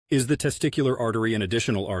Is the testicular artery an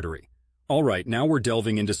additional artery? All right, now we're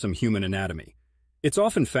delving into some human anatomy. It's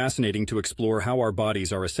often fascinating to explore how our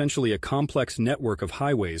bodies are essentially a complex network of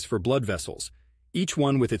highways for blood vessels, each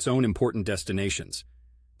one with its own important destinations.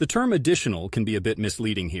 The term additional can be a bit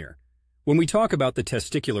misleading here. When we talk about the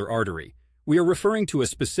testicular artery, we are referring to a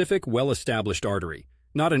specific, well-established artery,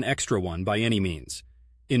 not an extra one by any means.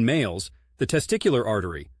 In males, the testicular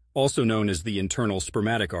artery, also known as the internal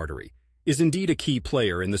spermatic artery, is indeed a key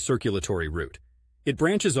player in the circulatory route. It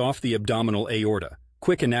branches off the abdominal aorta.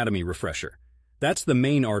 Quick anatomy refresher. That's the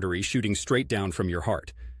main artery shooting straight down from your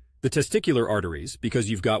heart. The testicular arteries,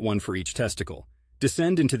 because you've got one for each testicle,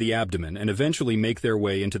 descend into the abdomen and eventually make their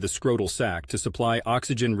way into the scrotal sac to supply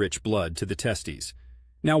oxygen-rich blood to the testes.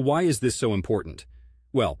 Now, why is this so important?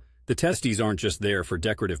 Well, the testes aren't just there for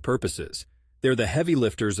decorative purposes. They're the heavy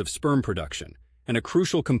lifters of sperm production and a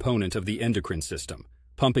crucial component of the endocrine system,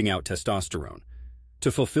 pumping out testosterone.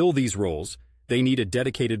 To fulfill these roles, they need a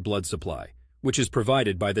dedicated blood supply, which is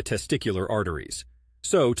provided by the testicular arteries.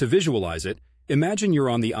 So, to visualize it, imagine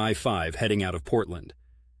you're on the I-5 heading out of Portland.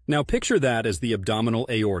 Now picture that as the abdominal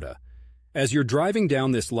aorta. As you're driving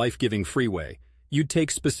down this life-giving freeway, you'd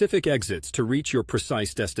take specific exits to reach your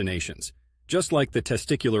precise destinations, just like the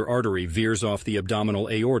testicular artery veers off the abdominal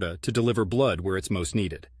aorta to deliver blood where it's most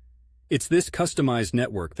needed. It's this customized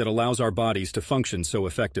network that allows our bodies to function so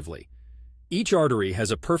effectively. Each artery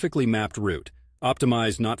has a perfectly mapped route,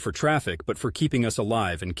 optimized not for traffic but for keeping us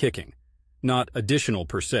alive and kicking. Not additional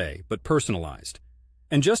per se, but personalized.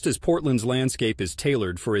 And just as Portland's landscape is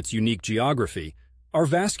tailored for its unique geography, our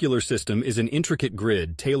vascular system is an intricate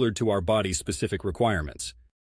grid tailored to our body's specific requirements.